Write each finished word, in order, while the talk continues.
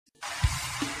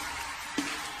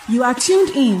You are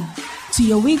tuned in to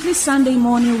your weekly Sunday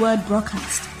morning word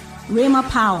broadcast, Rhema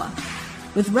Power,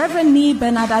 with Reverend Nee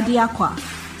Bernard Arde-Acquah,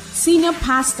 Senior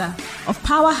Pastor of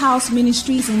Powerhouse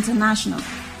Ministries International,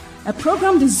 a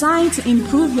program designed to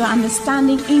improve your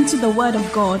understanding into the Word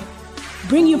of God,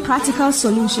 bring you practical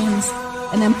solutions,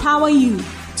 and empower you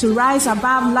to rise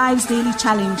above life's daily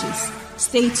challenges.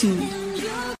 Stay tuned.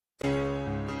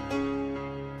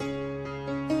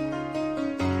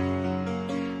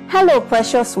 Hello,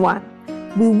 precious one.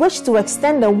 We wish to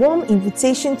extend a warm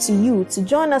invitation to you to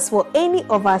join us for any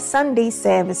of our Sunday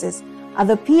services at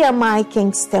the PMI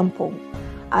King's Temple.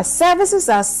 Our services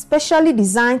are specially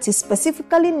designed to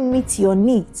specifically meet your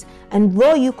needs and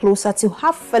draw you closer to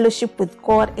have fellowship with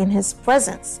God in His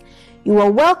presence. You are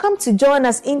welcome to join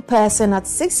us in person at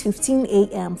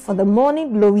 6:15 a.m. for the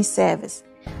morning glory service,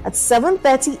 at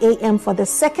 7:30 a.m. for the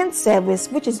second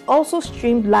service, which is also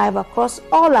streamed live across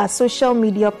all our social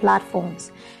media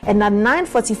platforms, and at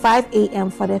 9:45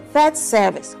 a.m. for the third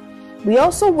service. We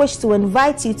also wish to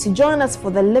invite you to join us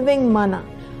for the Living Manna,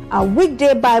 our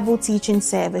weekday Bible teaching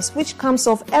service, which comes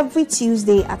off every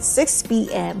Tuesday at 6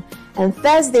 p.m. and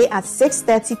Thursday at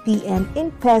 6:30 p.m.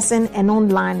 in person and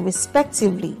online,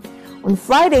 respectively. On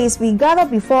Fridays, we gather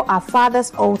before our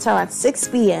Father's altar at 6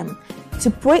 p.m.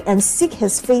 to pray and seek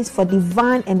His face for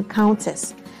divine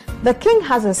encounters. The King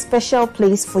has a special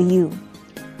place for you.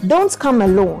 Don't come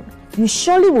alone. You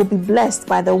surely will be blessed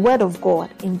by the word of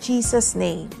God. In Jesus'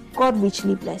 name, God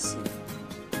richly bless you.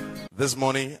 This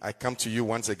morning, I come to you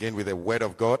once again with a word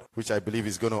of God, which I believe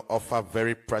is going to offer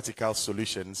very practical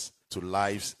solutions to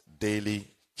life's daily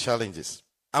challenges.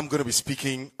 I'm going to be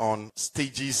speaking on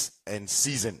stages and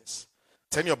seasons.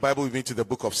 Turn your Bible with me to the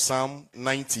book of Psalm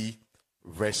 90,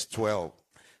 verse 12.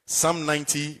 Psalm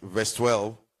 90, verse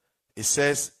 12, it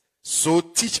says, "So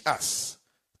teach us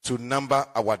to number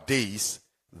our days,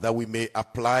 that we may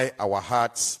apply our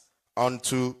hearts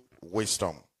unto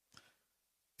wisdom."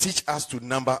 Teach us to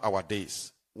number our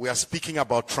days. We are speaking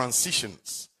about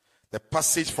transitions, the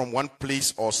passage from one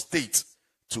place or state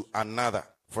to another.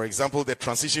 For example, the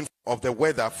transition of the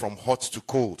weather from hot to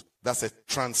cold. That's a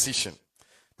transition.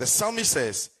 The psalmist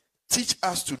says, teach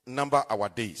us to number our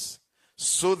days,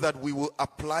 so that we will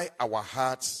apply our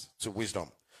hearts to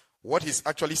wisdom. What he's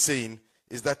actually saying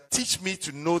is that teach me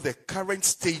to know the current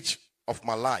stage of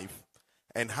my life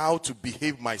and how to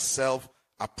behave myself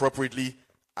appropriately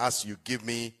as you give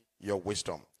me your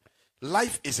wisdom.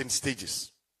 Life is in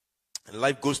stages, and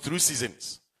life goes through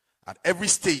seasons. At every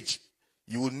stage,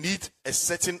 you will need a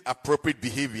certain appropriate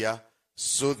behavior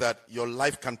so that your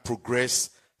life can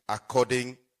progress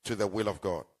according to the will of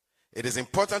God. It is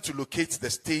important to locate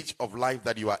the stage of life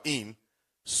that you are in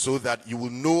so that you will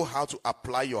know how to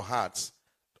apply your hearts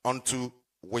unto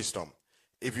wisdom.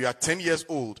 If you are 10 years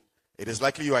old, it is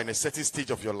likely you are in a certain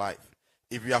stage of your life.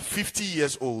 If you are 50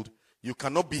 years old, you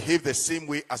cannot behave the same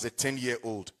way as a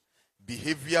 10-year-old.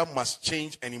 Behavior must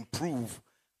change and improve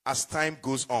as time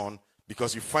goes on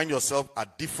because you find yourself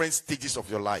at different stages of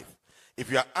your life. If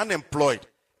you are unemployed,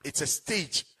 it's a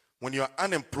stage. When you are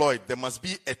unemployed, there must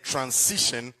be a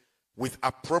transition with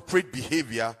appropriate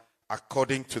behavior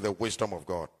according to the wisdom of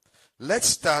God. Let's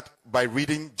start by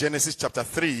reading Genesis chapter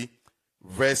 3,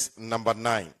 verse number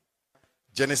 9.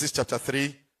 Genesis chapter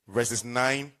 3, verses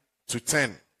 9 to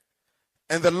 10.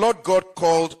 "And the Lord God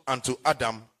called unto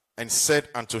Adam and said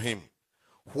unto him,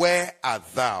 Where art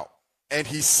thou? And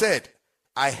he said,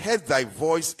 I heard thy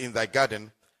voice in thy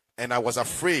garden, and I was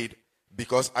afraid,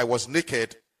 because I was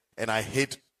naked, and I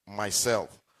hid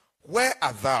myself. Where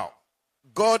art thou?"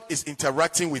 God is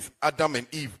interacting with Adam and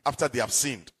Eve after they have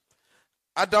sinned.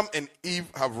 Adam and Eve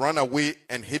have run away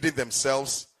and hidden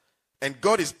themselves, and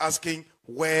God is asking,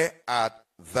 "Where art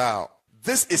thou?"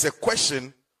 This is a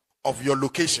question of your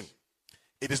location.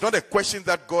 It is not a question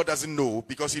that God doesn't know,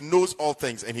 because He knows all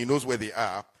things and He knows where they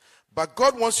are. But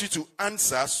God wants you to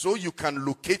answer so you can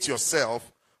locate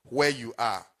yourself where you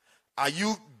are. Are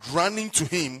you running to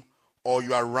Him, or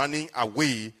you are running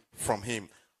away from Him?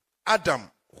 Adam,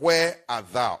 where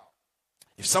art thou?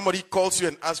 If somebody calls you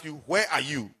and asks you, "Where are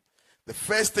you?" the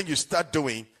first thing you start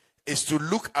doing is to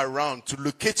look around, to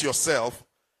locate yourself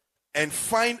and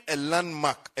find a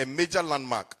landmark, a major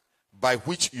landmark by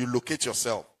which you locate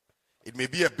yourself. It may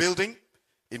be a building,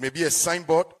 it may be a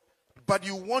signboard, but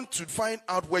you want to find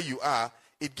out where you are.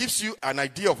 It gives you an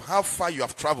idea of how far you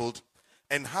have traveled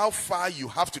and how far you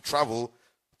have to travel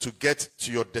to get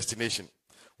to your destination.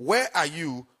 Where are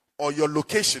you, or your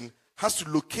location, has to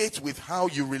locate with how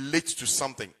you relate to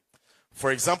something.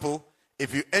 For example,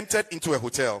 if you entered into a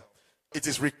hotel, it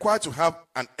is required to have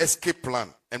an escape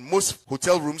plan. And most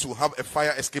hotel rooms will have a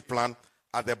fire escape plan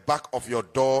at the back of your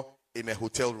door in a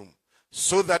hotel room,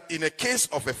 so that in a case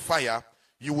of a fire,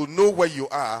 you will know where you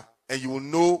are and you will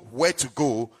know where to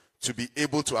go to be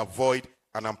able to avoid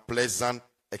an unpleasant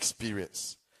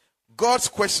experience. God's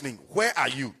questioning, where are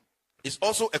you, is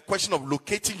also a question of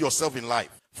locating yourself in life.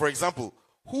 For example,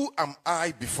 who am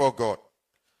I before God?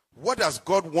 What does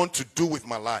God want to do with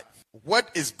my life? What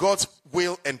is God's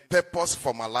will and purpose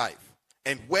for my life?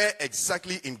 And where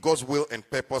exactly in God's will and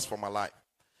purpose for my life?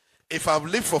 If I've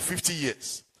lived for 50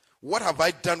 years, what have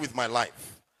I done with my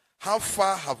life? How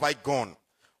far have I gone?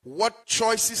 What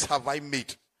choices have I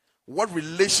made? What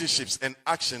relationships and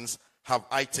actions have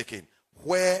I taken?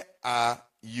 Where are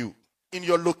you? In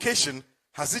your location,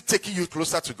 has it taken you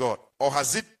closer to God? Or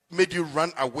has it made you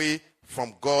run away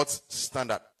from God's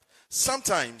standard?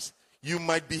 Sometimes you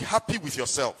might be happy with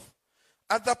yourself.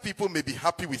 Other people may be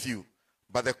happy with you.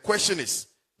 But the question is,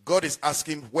 God is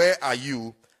asking, where are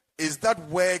you? Is that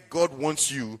where God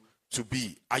wants you to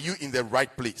be? Are you in the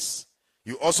right place?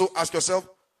 You also ask yourself,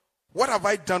 what have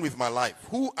I done with my life?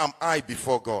 Who am I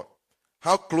before God?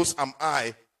 How close am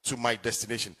I to my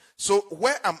destination? So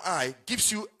where am I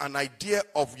gives you an idea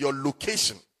of your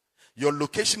location. Your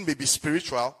location may be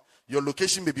spiritual. Your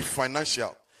location may be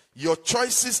financial. Your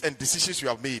choices and decisions you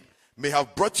have made may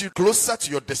have brought you closer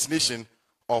to your destination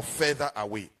or further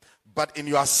away. But in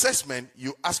your assessment,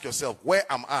 you ask yourself, where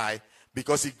am I?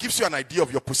 Because it gives you an idea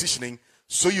of your positioning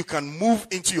so you can move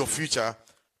into your future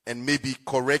and maybe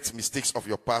correct mistakes of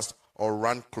your past or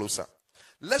run closer.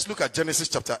 Let's look at Genesis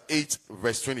chapter 8,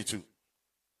 verse 22.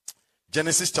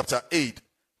 Genesis chapter 8,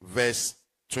 verse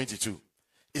 22.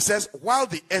 It says, while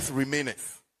the earth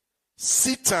remaineth,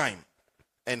 seed time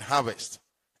and harvest,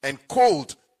 and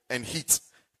cold and heat,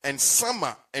 and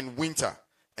summer and winter,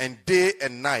 and day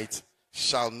and night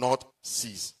shall not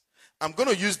cease. I'm going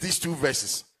to use these two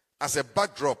verses as a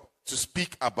backdrop to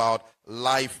speak about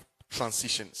life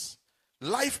transitions.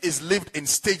 Life is lived in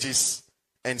stages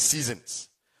and seasons.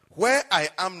 Where I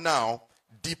am now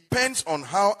depends on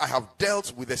how I have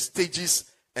dealt with the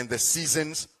stages and the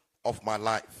seasons of my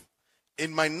life.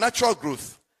 In my natural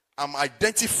growth, I'm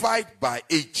identified by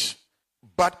age,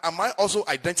 but am I also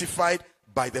identified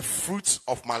by the fruits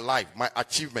of my life, my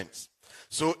achievements?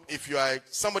 So if you are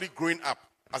somebody growing up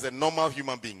as a normal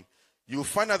human being, you'll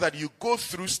find out that you go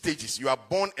through stages. You are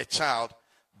born a child,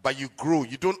 but you grow.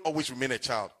 You don't always remain a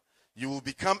child. You will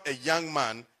become a young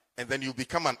man, and then you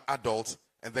become an adult,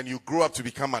 and then you grow up to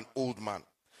become an old man.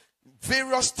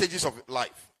 Various stages of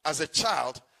life. As a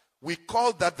child, we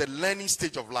call that the learning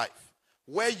stage of life,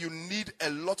 where you need a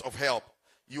lot of help.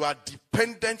 You are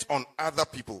dependent on other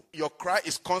people. Your cry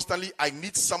is constantly, I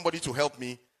need somebody to help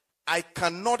me. I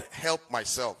cannot help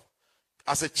myself.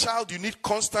 As a child, you need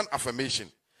constant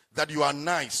affirmation that you are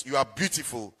nice, you are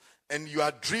beautiful, and you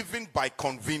are driven by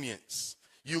convenience.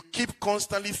 You keep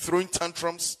constantly throwing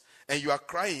tantrums, and you are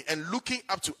crying and looking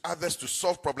up to others to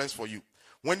solve problems for you.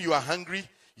 When you are hungry,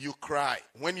 you cry.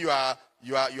 When you are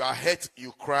hurt,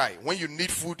 you cry. When you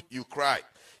need food, you cry.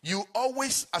 You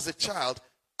always, as a child,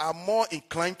 are more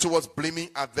inclined towards blaming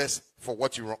others for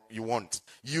what you want.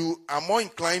 You are more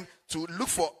inclined to look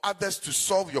for others to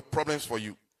solve your problems for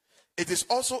you. It is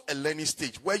also a learning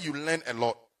stage where you learn a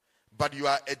lot, but you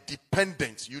are a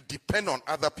dependent. You depend on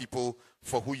other people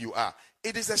for who you are.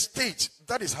 It is a stage.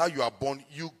 That is how you are born.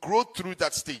 You grow through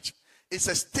that stage. It's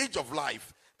a stage of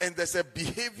life, and there's a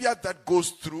behavior that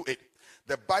goes through it.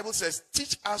 The Bible says,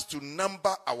 teach us to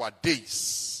number our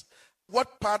days.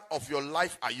 What part of your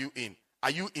life are you in? Are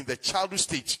you in the childhood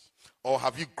stage, or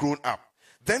have you grown up?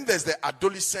 Then there's the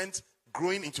adolescent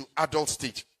growing into adult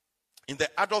stage. In the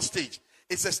adult stage,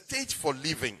 it's a stage for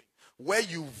living, where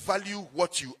you value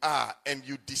what you are and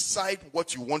you decide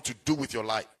what you want to do with your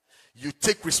life. You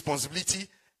take responsibility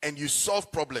and you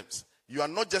solve problems. You are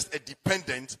not just a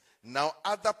dependent. Now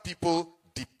other people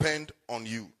depend on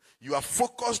you. You are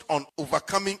focused on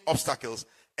overcoming obstacles,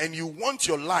 and you want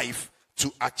your life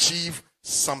to achieve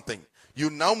something. You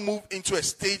now move into a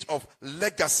stage of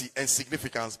legacy and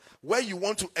significance, where you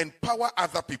want to empower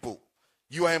other people.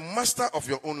 You are a master of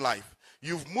your own life.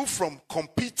 You've moved from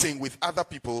competing with other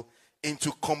people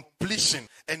into completion.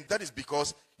 And that is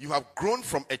because you have grown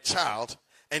from a child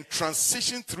and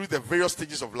transitioned through the various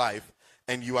stages of life,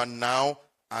 and you are now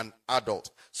an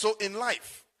adult. So in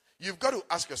life, you've got to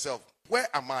ask yourself, where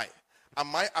am I?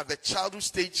 Am I at the childhood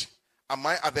stage? Am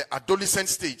I at the adolescent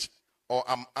stage? Or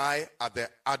am I at the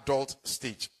adult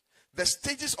stage? The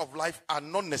stages of life are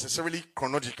not necessarily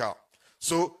chronological.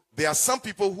 So there are some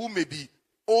people who may be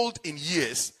old in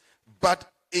years, but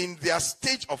in their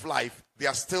stage of life, they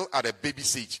are still at a baby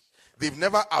stage. They've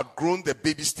never outgrown the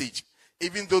baby stage.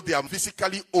 Even though they are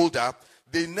physically older,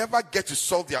 they never get to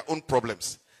solve their own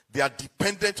problems. They are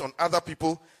dependent on other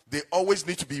people. They always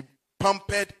need to be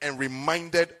pampered and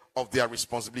reminded of their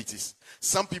responsibilities.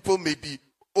 Some people may be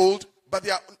old, but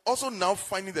they are also now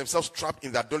finding themselves trapped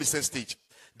in the adolescent stage.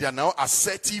 They are now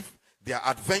assertive, they are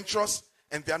adventurous,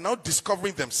 and they are now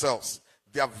discovering themselves.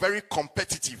 They are very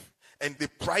competitive, and they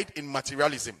pride in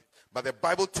materialism. But the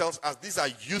Bible tells us these are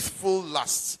youthful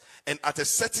lusts, and at a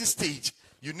certain stage,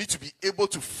 you need to be able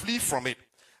to flee from it.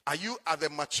 Are you at the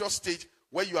mature stage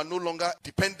where you are no longer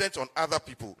dependent on other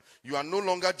people? You are no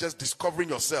longer just discovering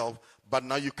yourself, but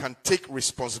now you can take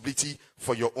responsibility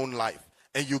for your own life.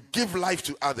 And you give life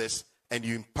to others, and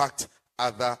you impact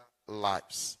other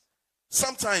lives.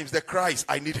 Sometimes the cry is,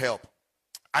 I need help.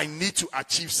 I need to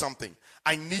achieve something.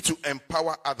 I need to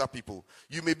empower other people.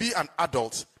 You may be an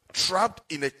adult trapped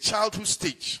in a childhood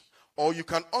stage, or you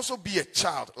can also be a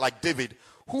child like David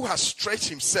who has stretched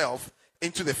himself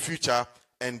into the future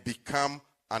and become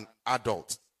an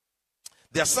adult.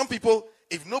 There are some people,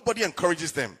 if nobody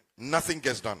encourages them, nothing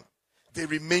gets done. They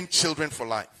remain children for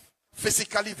life.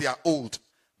 Physically, they are old,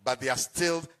 but they are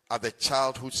still at the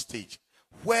childhood stage.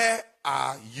 Where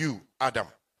are you, Adam?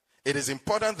 It is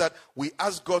important that we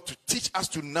ask God to teach us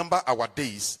to number our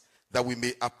days, that we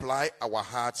may apply our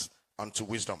hearts unto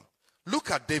wisdom.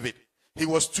 Look at David. He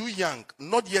was too young,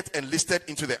 not yet enlisted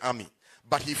into the army,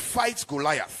 but he fights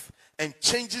Goliath and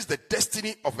changes the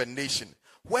destiny of a nation.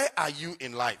 Where are you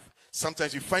in life?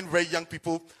 Sometimes you find very young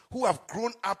people who have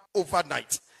grown up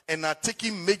overnight and are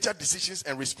taking major decisions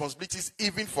and responsibilities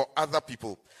even for other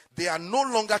people. They are no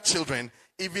longer children,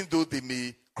 even though they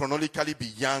may chronologically be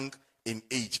young in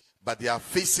age, but they are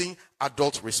facing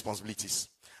adult responsibilities.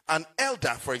 An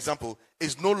elder, for example,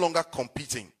 is no longer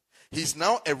competing. He's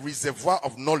now a reservoir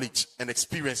of knowledge and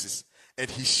experiences, and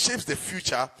he shapes the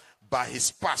future by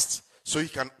his past so he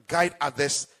can guide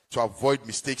others to avoid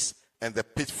mistakes and the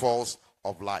pitfalls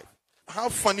of life. How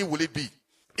funny will it be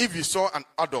if you saw an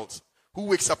adult who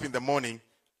wakes up in the morning,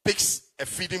 picks a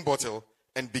feeding bottle,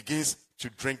 and begins to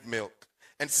drink milk?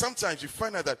 And sometimes you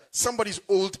find out that somebody's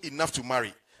old enough to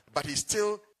marry, but he's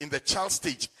still in the child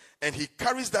stage, and he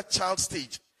carries that child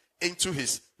stage into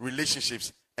his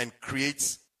relationships and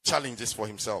creates challenges for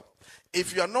himself.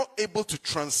 If you are not able to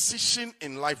transition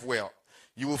in life well,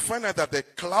 you will find out that the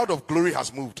cloud of glory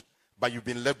has moved, but you've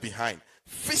been left behind.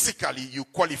 Physically, you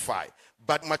qualify,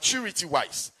 but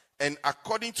maturity-wise, and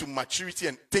according to maturity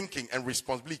and thinking and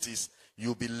responsibilities,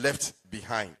 you'll be left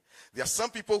behind. There are some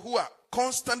people who are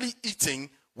constantly eating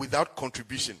without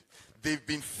contribution. They've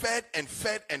been fed and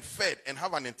fed and fed and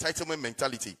have an entitlement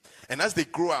mentality. And as they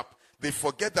grow up, they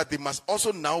forget that they must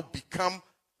also now become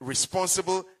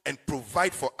responsible and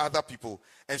provide for other people.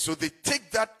 And so they take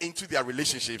that into their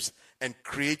relationships and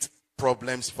create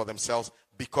problems for themselves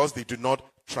because they do not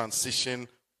transition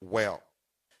well.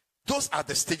 Those are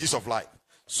the stages of life.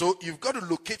 So you've got to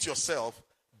locate yourself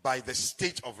by the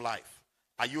stage of life.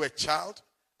 Are you a child?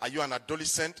 Are you an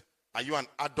adolescent? Are you an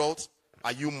adult?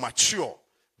 Are you mature?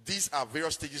 These are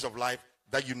various stages of life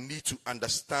that you need to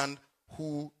understand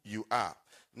who you are.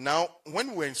 Now, when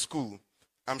we were in school,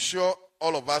 I'm sure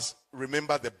all of us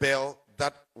remember the bell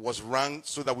that was rung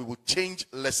so that we would change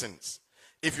lessons.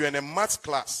 If you're in a maths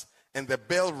class and the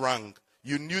bell rang,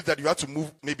 you knew that you had to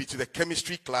move maybe to the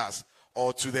chemistry class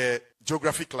or to the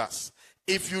geography class.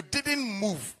 If you didn't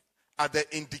move at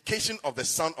the indication of the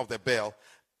sound of the bell,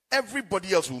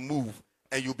 everybody else will move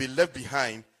and you'll be left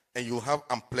behind and you'll have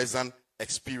unpleasant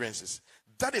experiences.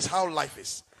 That is how life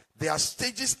is. There are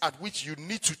stages at which you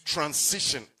need to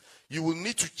transition. You will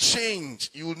need to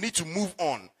change. You will need to move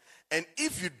on. And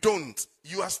if you don't,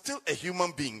 you are still a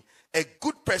human being, a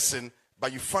good person,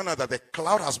 but you find out that the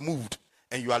cloud has moved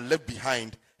and you are left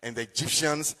behind and the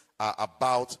Egyptians are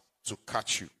about to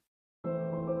catch you.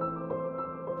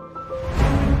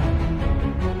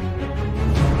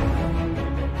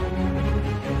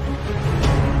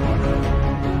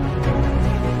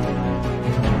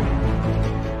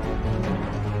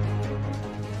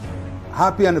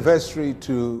 Happy anniversary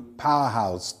to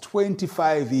Powerhouse,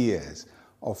 25 years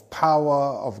of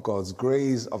power, of God's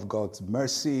grace, of God's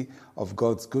mercy, of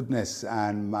God's goodness.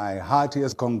 And my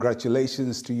heartiest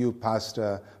congratulations to you,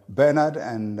 Pastor Bernard,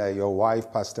 and your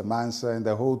wife, Pastor Mansa, and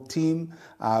the whole team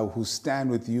who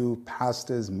stand with you,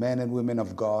 pastors, men and women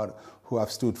of God, who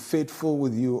have stood faithful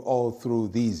with you all through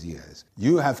these years.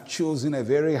 You have chosen a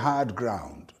very hard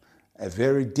ground, a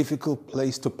very difficult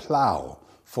place to plow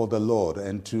for the Lord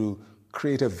and to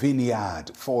create a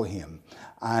vineyard for him.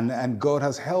 And God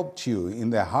has helped you in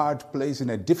the hard place, in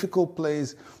a difficult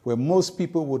place where most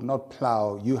people would not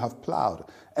plow. You have plowed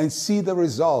and see the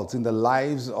results in the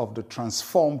lives of the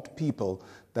transformed people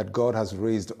that God has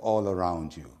raised all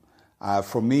around you.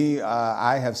 For me,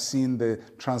 I have seen the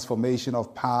transformation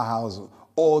of Powerhouse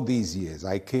all these years.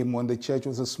 I came when the church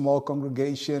was a small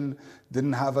congregation,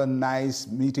 didn't have a nice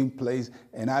meeting place,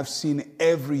 and I've seen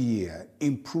every year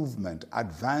improvement,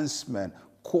 advancement,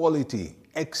 quality,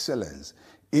 excellence.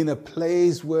 In a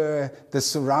place where the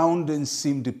surroundings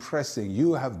seem depressing,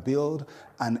 you have built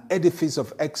an edifice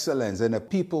of excellence and a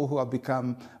people who have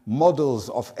become models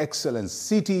of excellence,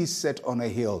 cities set on a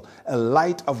hill, a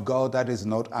light of God that is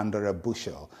not under a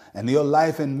bushel. And your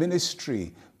life and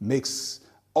ministry makes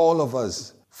all of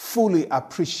us fully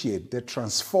appreciate the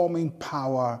transforming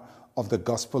power of the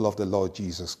gospel of the Lord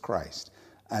Jesus Christ.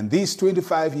 And these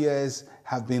 25 years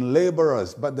have been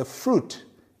laborers, but the fruit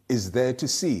is there to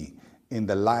see in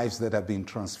the lives that have been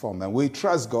transformed. And we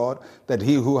trust God that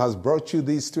He who has brought you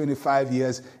these 25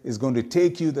 years is going to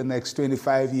take you the next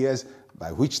 25 years,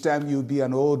 by which time you'll be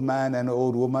an old man and an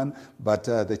old woman, but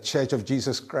the Church of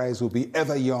Jesus Christ will be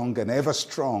ever young and ever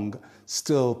strong,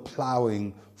 still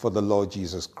plowing for the Lord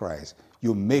Jesus Christ.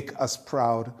 You make us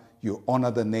proud. You honor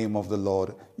the name of the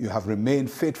Lord. You have remained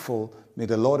faithful. May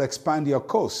the Lord expand your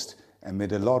coast, and may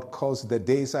the Lord cause the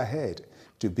days ahead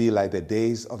to be like the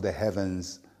days of the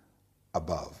heavens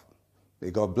above.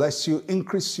 May God bless you,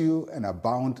 increase you, and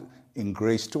abound in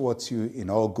grace towards you in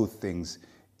all good things.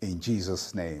 In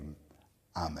Jesus' name,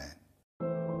 amen.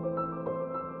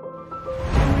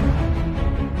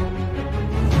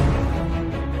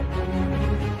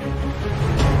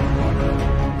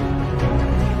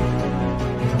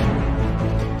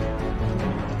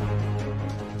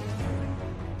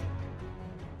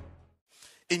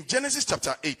 In Genesis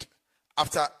chapter 8,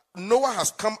 after Noah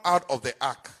has come out of the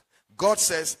ark, God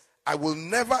says, I will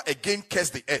never again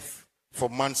curse the earth for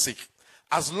man's sake.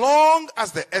 As long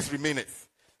as the earth remaineth,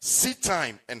 seed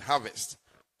time and harvest,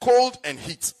 cold and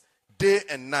heat, day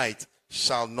and night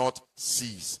shall not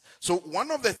cease. So one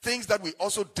of the things that we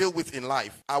also deal with in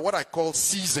life are what I call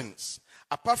seasons.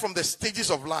 Apart from the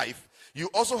stages of life, you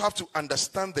also have to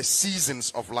understand the seasons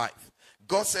of life.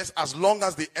 God says, as long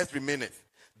as the earth remaineth,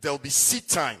 there'll be seed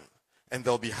time and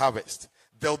there'll be harvest.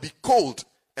 There'll be cold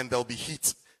and there'll be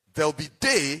heat. There'll be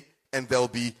day and there'll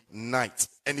be night,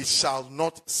 and it shall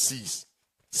not cease.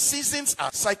 Seasons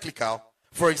are cyclical.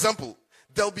 For example,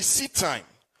 there'll be seed time.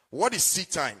 What is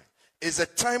seed time? It's a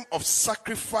time of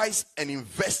sacrifice and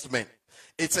investment.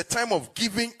 It's a time of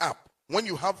giving up when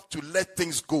you have to let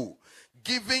things go.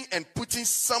 Giving and putting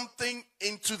something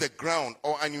into the ground,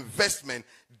 or an investment,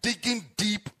 digging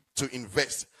deep to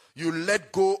invest. You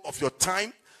let go of your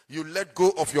time. You let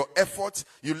go of your efforts.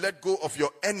 You let go of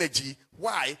your energy.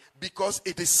 Why? Because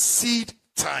it is seed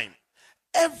time.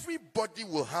 Everybody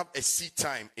will have a seed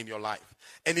time in your life.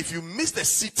 And if you miss the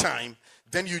seed time,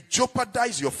 then you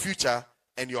jeopardize your future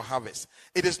and your harvest.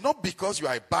 It is not because you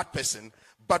are a bad person,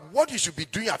 but what you should be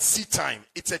doing at seed time,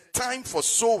 it's a time for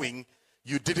sowing,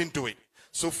 you didn't do it.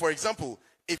 So for example,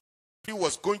 if you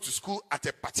was going to school at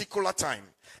a particular time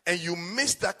and you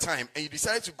missed that time and you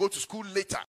decided to go to school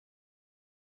later,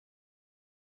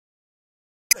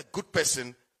 a good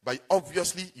person, but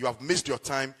obviously you have missed your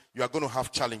time, you are going to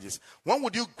have challenges. When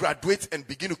would you graduate and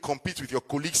begin to compete with your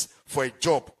colleagues for a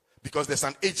job? Because there's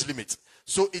an age limit.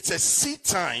 So it's a seed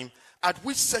time at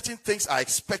which certain things are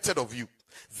expected of you.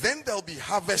 Then there'll be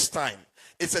harvest time.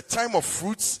 It's a time of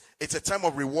fruits, it's a time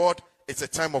of reward, it's a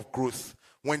time of growth.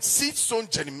 When seeds sown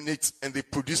germinate and they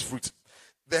produce fruit.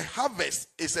 The harvest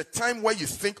is a time where you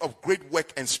think of great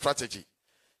work and strategy.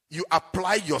 You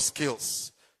apply your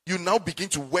skills. You now begin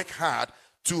to work hard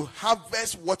to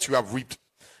harvest what you have reaped.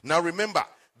 Now remember,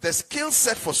 the skill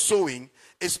set for sowing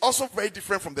is also very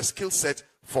different from the skill set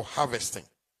for harvesting.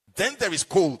 Then there is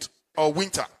cold or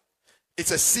winter.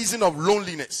 It's a season of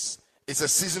loneliness. It's a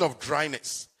season of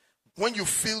dryness. When you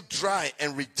feel dry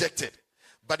and rejected.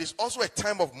 But it's also a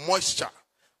time of moisture.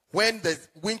 When the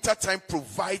winter time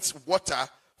provides water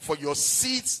for your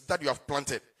seeds that you have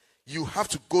planted. You have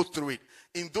to go through it.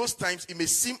 In those times, it may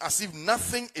seem as if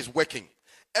nothing is working.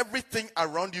 Everything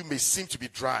around you may seem to be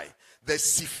dry. There's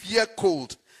severe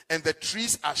cold, and the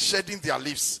trees are shedding their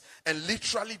leaves and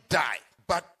literally die.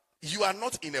 But you are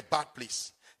not in a bad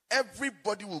place.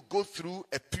 Everybody will go through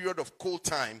a period of cold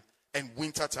time and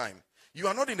winter time. You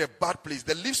are not in a bad place.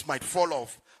 The leaves might fall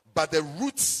off, but the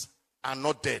roots are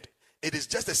not dead. It is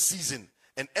just a season,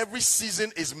 and every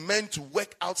season is meant to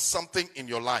work out something in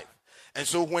your life. And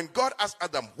so when God asked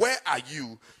Adam, where are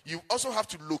you? You also have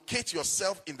to locate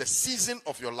yourself in the season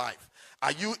of your life.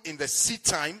 Are you in the seed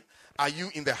time? Are you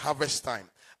in the harvest time?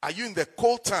 Are you in the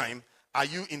cold time? Are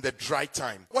you in the dry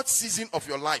time? What season of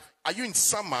your life? Are you in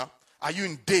summer? Are you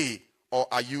in day? Or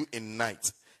are you in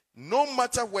night? No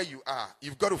matter where you are,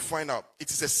 you've got to find out. It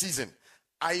is a season.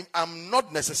 I am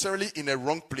not necessarily in a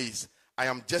wrong place. I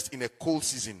am just in a cold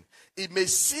season. It may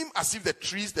seem as if the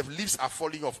trees, the leaves are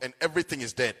falling off and everything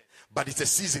is dead. But it's a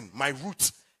season. My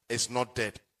root is not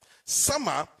dead.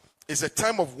 Summer is a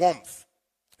time of warmth.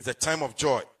 It's a time of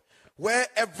joy, where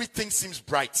everything seems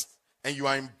bright and you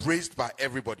are embraced by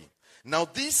everybody. Now,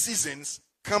 these seasons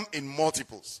come in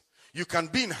multiples. You can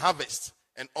be in harvest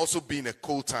and also be in a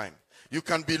cold time. You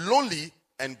can be lonely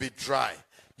and be dry.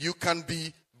 You can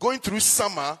be going through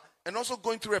summer and also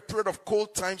going through a period of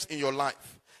cold times in your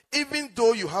life. Even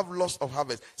though you have loss of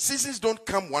harvest, seasons don't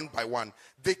come one by one.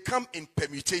 They come in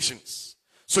permutations.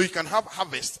 So you can have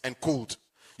harvest and cold.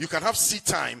 You can have seed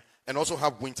time and also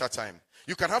have winter time.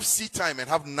 You can have seed time and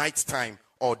have night time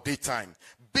or daytime.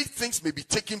 Big things may be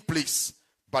taking place,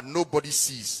 but nobody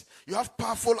sees. You have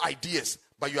powerful ideas,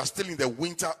 but you are still in the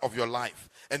winter of your life,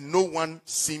 and no one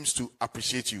seems to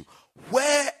appreciate you.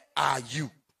 Where are you?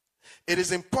 It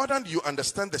is important you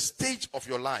understand the stage of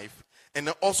your life and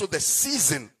also the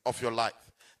season of your life.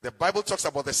 The Bible talks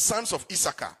about the sons of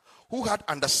Issachar who had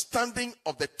understanding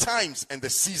of the times and the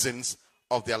seasons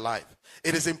of their life.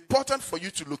 It is important for you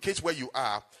to locate where you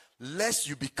are, lest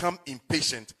you become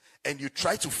impatient and you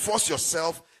try to force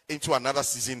yourself into another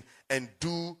season and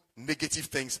do negative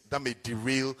things that may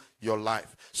derail your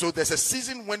life. So there's a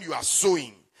season when you are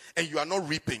sowing and you are not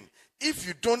reaping. If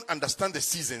you don't understand the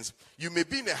seasons, you may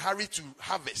be in a hurry to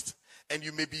harvest and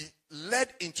you may be led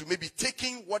into maybe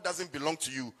taking what doesn't belong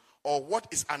to you or what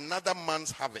is another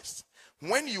man's harvest.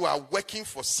 When you are working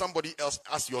for somebody else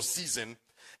as your season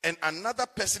and another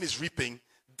person is reaping,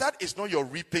 that is not your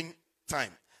reaping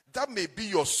time. That may be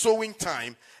your sowing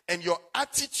time, and your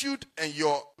attitude and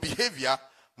your behavior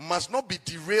must not be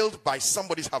derailed by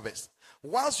somebody's harvest.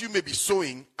 Whilst you may be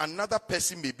sowing, another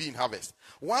person may be in harvest.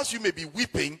 Whilst you may be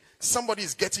weeping, somebody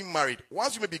is getting married.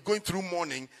 Whilst you may be going through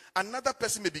mourning, another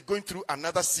person may be going through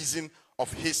another season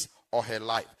of his or her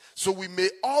life. So we may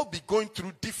all be going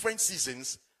through different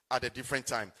seasons at a different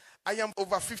time. I am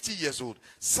over 50 years old.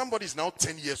 Somebody is now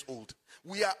 10 years old.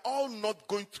 We are all not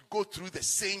going to go through the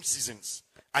same seasons.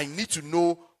 I need to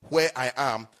know where I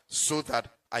am so that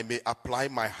I may apply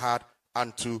my heart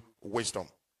unto wisdom.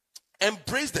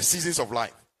 Embrace the seasons of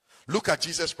life. Look at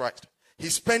Jesus Christ. He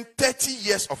spent 30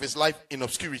 years of his life in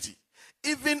obscurity.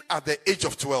 Even at the age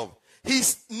of 12, he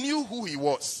knew who he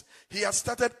was. He had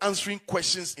started answering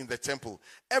questions in the temple.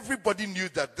 Everybody knew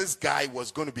that this guy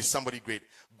was going to be somebody great.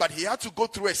 But he had to go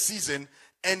through a season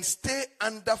and stay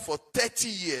under for 30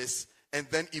 years and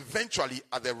then eventually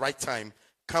at the right time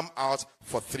come out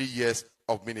for 3 years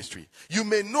of ministry. You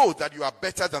may know that you are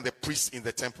better than the priests in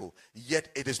the temple, yet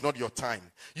it is not your time.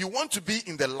 You want to be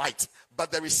in the light,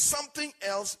 but there is something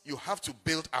else you have to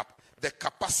build up, the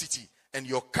capacity and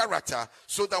your character,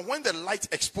 so that when the light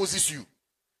exposes you,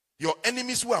 your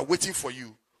enemies who are waiting for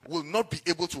you will not be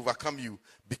able to overcome you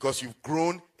because you've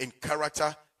grown in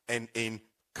character and in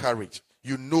courage.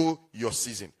 You know your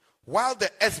season. While the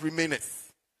earth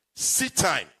remaineth, seed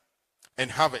time and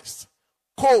harvest,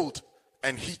 cold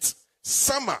and heat,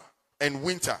 summer and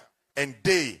winter, and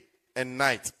day and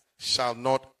night shall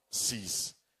not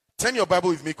cease. Turn your Bible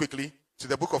with me quickly to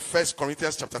the book of 1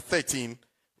 Corinthians chapter 13,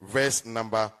 verse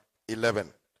number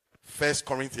 11. 1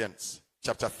 Corinthians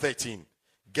chapter 13.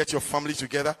 Get your family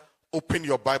together. Open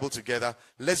your Bible together.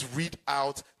 Let's read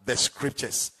out the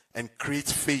scriptures and create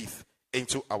faith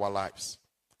into our lives.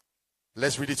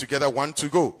 Let's read it together. 1, 2,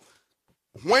 go.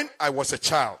 When I was a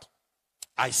child,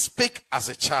 I spake as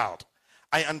a child.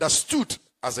 I understood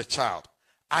as a child.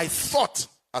 I thought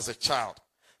as a child.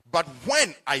 But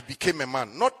when I became a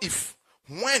man, not if,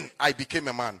 when I became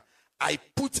a man, I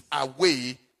put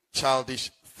away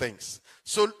childish things.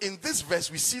 So in this verse,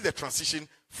 we see the transition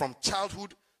from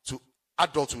childhood to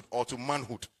adulthood or to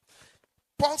manhood.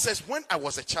 Paul says, when I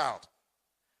was a child.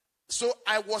 So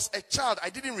I was a child. I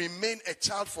didn't remain a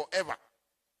child forever.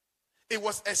 It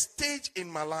was a stage in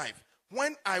my life.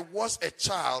 When I was a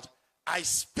child, I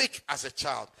spake as a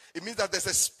child. It means that there's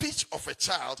a speech of a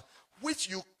child which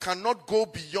you cannot go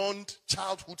beyond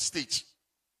childhood stage.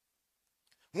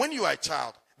 When you are a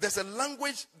child, there's a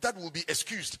language that will be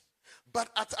excused. But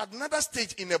at another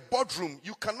stage in a boardroom,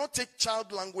 you cannot take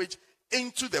child language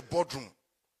into the boardroom.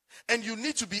 And you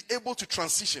need to be able to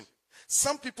transition.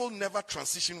 Some people never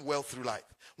transition well through life.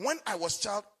 When I was a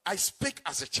child, I spake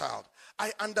as a child.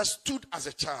 I understood as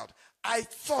a child. I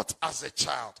thought as a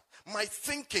child. My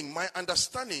thinking, my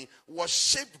understanding was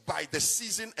shaped by the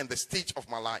season and the stage of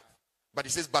my life. But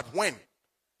he says, but when?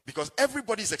 Because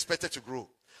everybody is expected to grow.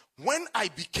 When I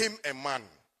became a man,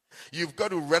 You've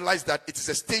got to realize that it is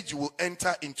a stage you will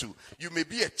enter into. You may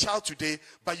be a child today,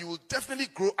 but you will definitely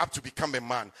grow up to become a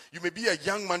man. You may be a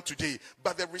young man today,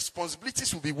 but the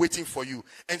responsibilities will be waiting for you.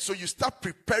 And so you start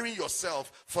preparing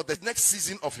yourself for the next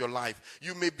season of your life.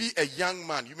 You may be a young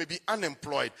man. You may be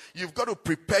unemployed. You've got to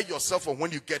prepare yourself for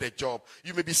when you get a job.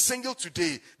 You may be single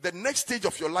today. The next stage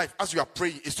of your life as you are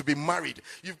praying is to be married.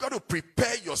 You've got to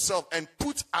prepare yourself and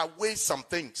put away some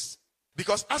things.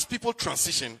 Because as people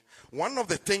transition, one of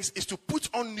the things is to put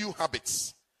on new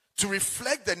habits, to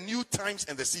reflect the new times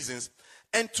and the seasons,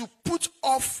 and to put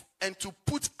off and to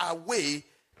put away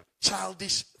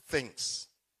childish things.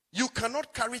 You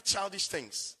cannot carry childish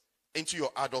things into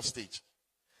your adult stage.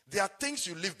 There are things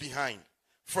you leave behind.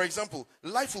 For example,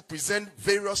 life will present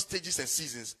various stages and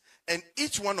seasons, and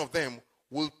each one of them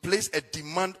will place a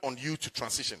demand on you to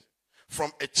transition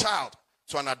from a child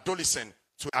to an adolescent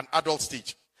to an adult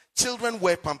stage. Children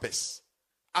wear pampers.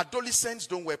 Adolescents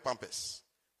don't wear pampers.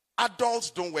 Adults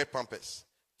don't wear pampers.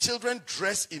 Children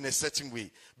dress in a certain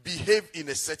way, behave in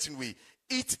a certain way,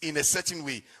 eat in a certain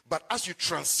way. But as you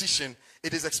transition,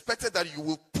 it is expected that you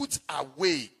will put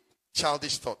away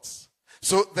childish thoughts.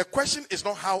 So the question is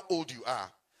not how old you are,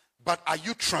 but are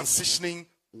you transitioning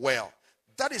well?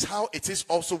 That is how it is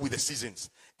also with the seasons.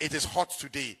 It is hot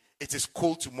today. It is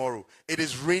cold tomorrow. It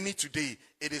is rainy today.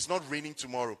 It is not raining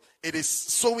tomorrow. It is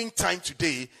sowing time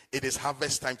today. It is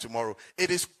harvest time tomorrow.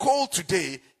 It is cold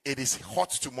today. It is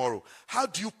hot tomorrow. How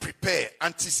do you prepare,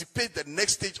 anticipate the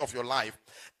next stage of your life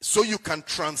so you can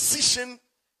transition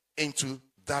into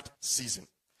that season?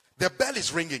 The bell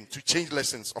is ringing to change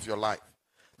lessons of your life.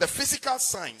 The physical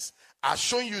signs are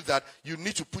showing you that you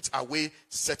need to put away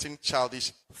certain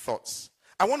childish thoughts.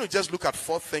 I want to just look at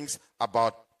 4 things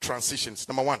about transitions.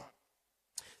 Number 1,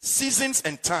 seasons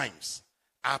and times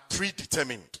are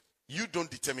predetermined. You don't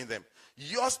determine them.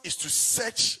 Yours is to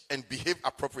search and behave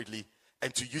appropriately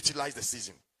and to utilize the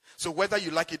season. So whether you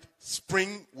like it,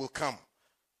 spring will come,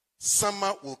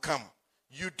 summer will come.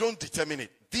 You don't determine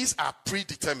it. These are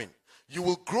predetermined. You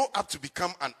will grow up to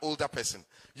become an older person.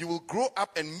 You will grow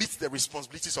up and meet the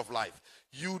responsibilities of life.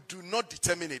 You do not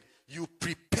determine it. You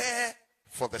prepare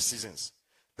for the seasons.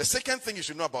 The second thing you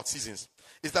should know about seasons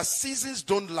is that seasons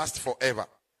don't last forever.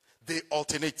 They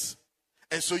alternate.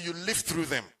 And so you live through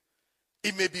them.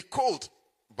 It may be cold,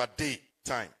 but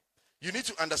daytime. You need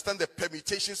to understand the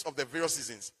permutations of the various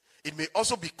seasons. It may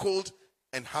also be cold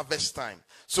and harvest time.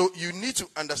 So you need to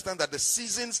understand that the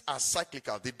seasons are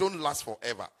cyclical. They don't last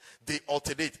forever. They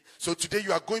alternate. So today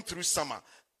you are going through summer.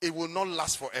 It will not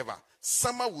last forever.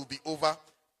 Summer will be over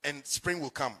and spring will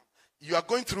come. You are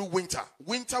going through winter.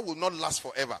 Winter will not last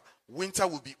forever. Winter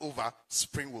will be over.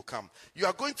 Spring will come. You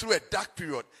are going through a dark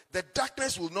period. The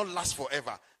darkness will not last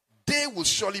forever. Day will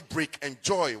surely break and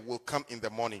joy will come in the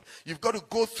morning. You've got to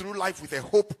go through life with a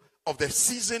hope of the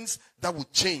seasons that will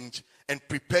change and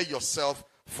prepare yourself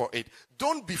for it.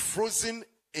 Don't be frozen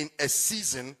in a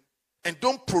season and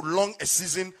don't prolong a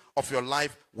season of your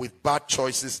life with bad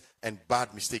choices and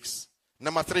bad mistakes.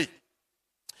 Number 3,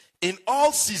 in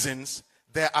all seasons,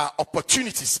 there are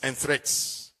opportunities and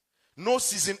threats. No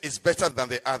season is better than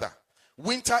the other.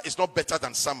 Winter is not better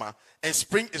than summer, and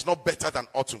spring is not better than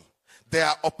autumn. There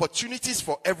are opportunities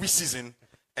for every season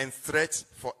and threats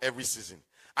for every season.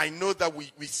 I know that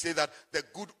we say that the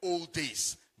good old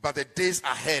days, but the days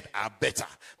ahead are better.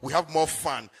 We have more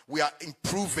fun. We are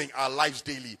improving our lives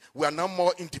daily. We are now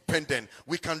more independent.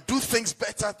 We can do things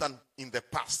better than in the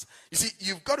past. You see,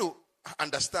 you've got to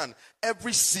understand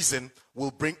every season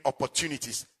will bring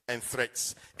opportunities and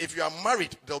threats. If you are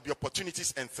married, there'll be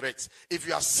opportunities and threats. If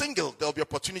you are single, there'll be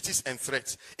opportunities and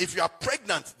threats. If you are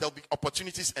pregnant, there'll be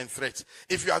opportunities and threats.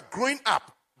 If you are growing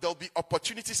up, there'll be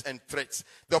opportunities and threats.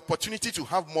 The opportunity to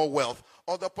have more wealth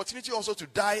or the opportunity also to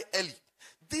die early.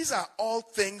 These are all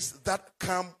things that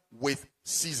come with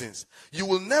seasons. You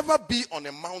will never be on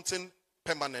a mountain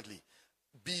permanently.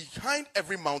 Behind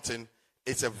every mountain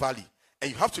is a valley. And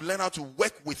you have to learn how to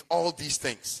work with all these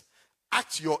things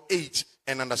at your age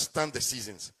and understand the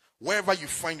seasons. Wherever you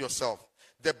find yourself,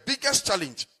 the biggest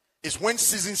challenge is when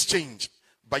seasons change,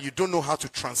 but you don't know how to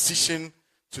transition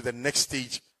to the next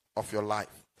stage of your life.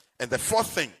 And the 4th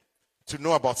thing to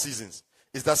know about seasons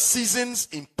is that seasons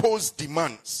impose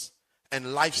demands and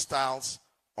lifestyles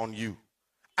on you.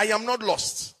 I am not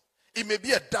lost. It may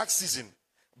be a dark season,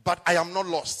 but I am not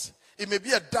lost. It may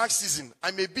be a dark season.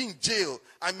 I may be in jail.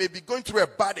 I may be going through a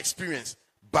bad experience,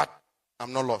 but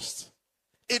I'm not lost.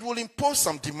 It will impose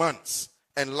some demands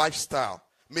and lifestyle.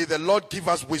 May the Lord give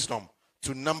us wisdom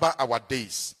to number our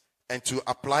days and to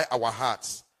apply our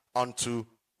hearts unto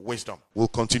wisdom. We'll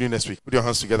continue next week. Put your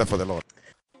hands together for the Lord.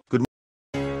 Good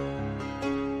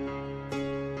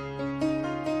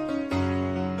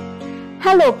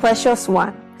Hello, precious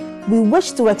one. We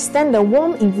wish to extend a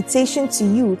warm invitation to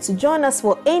you to join us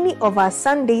for any of our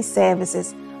Sunday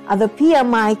services at the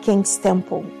PMI King's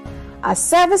Temple. Our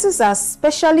services are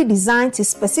specially designed to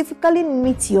specifically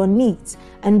meet your needs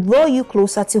and draw you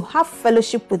closer to have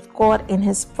fellowship with God in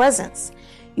His presence.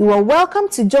 You are welcome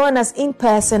to join us in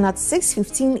person at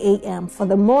 6:15 a.m. for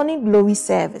the morning glory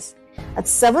service, at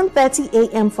 7:30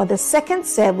 a.m. for the second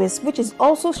service, which is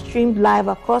also streamed live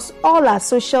across all our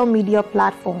social media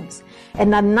platforms,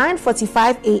 and at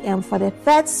 9:45 a.m. for the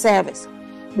third service.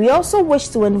 We also wish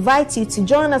to invite you to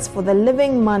join us for the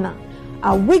Living Manna,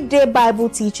 our weekday Bible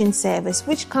teaching service,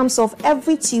 which comes off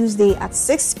every Tuesday at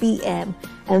 6 p.m.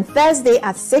 and Thursday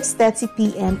at 6:30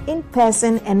 p.m. in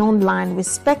person and online,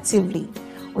 respectively.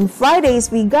 On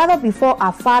Fridays, we gather before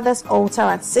our Father's altar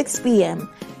at 6 p.m.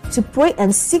 to pray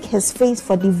and seek His face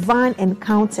for divine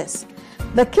encounters.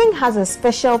 The King has a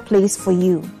special place for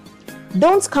you.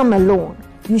 Don't come alone.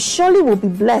 You surely will be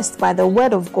blessed by the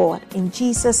word of God. In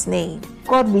Jesus' name,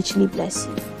 God richly bless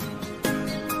you.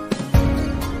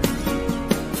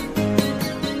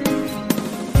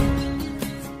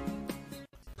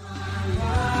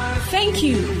 Thank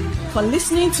you for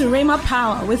listening to Rhema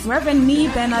Power with Reverend Nee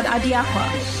Bernard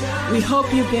Arde-Acquah. We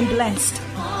hope you've been blessed.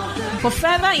 For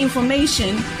further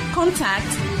information, contact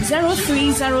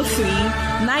 0303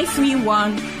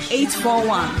 931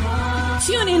 841.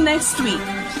 Tune in next week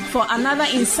for another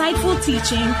insightful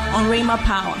teaching on Rhema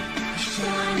Power.